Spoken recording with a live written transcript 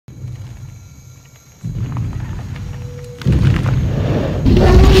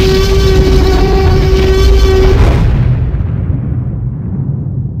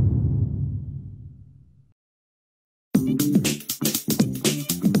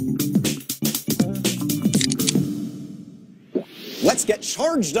Let's get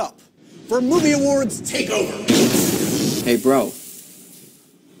charged up for Movie Awards Takeover. Hey, bro.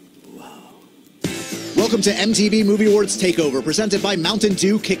 Welcome to MTV Movie Awards Takeover, presented by Mountain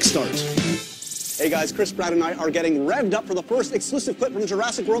Dew Kickstart. Hey guys, Chris Pratt and I are getting revved up for the first exclusive clip from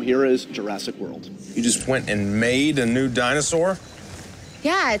Jurassic World. Here is Jurassic World. You just went and made a new dinosaur?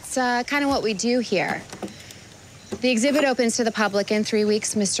 Yeah, it's kind of what we do here. The exhibit opens to the public in 3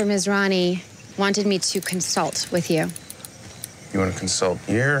 weeks. Mr. Mizrani wanted me to consult with you. You want to consult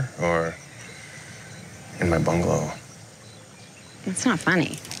here or in my bungalow? It's not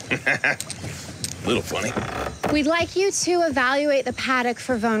funny. A little funny. We'd like you to evaluate the paddock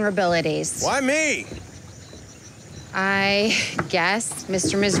for vulnerabilities. Why me? I guess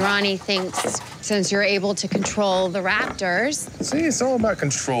Mr. Mizrani thinks since you're able to control the raptors. See, it's all about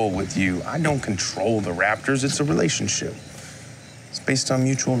control with you. I don't control the raptors. It's a relationship. It's based on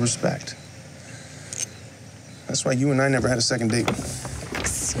mutual respect. That's why you and I never had a second date.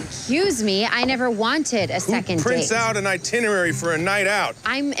 Excuse me, I never wanted a second date. Who prints out an itinerary for a night out?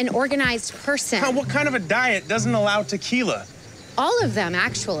 I'm an organized person. What kind of a diet doesn't allow tequila? All of them,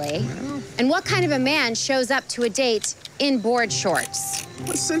 actually. And what kind of a man shows up to a date in board shorts?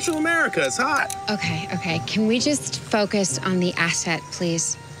 It's Central America. It's hot. Okay. Can we just focus on the asset,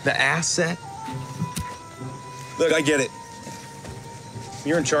 please? The asset? Look, I get it.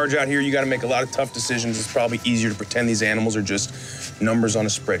 You're in charge out here. You got to make a lot of tough decisions. It's probably easier to pretend these animals are just numbers on a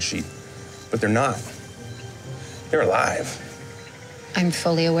spreadsheet. But they're not. They're alive. I'm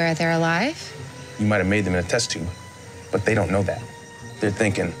fully aware they're alive. You might have made them in a test tube, but they don't know that. They're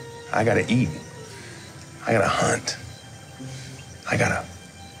thinking, I got to eat. I got to hunt. I got to...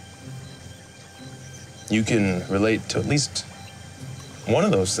 You can relate to at least one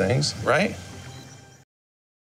of those things, right?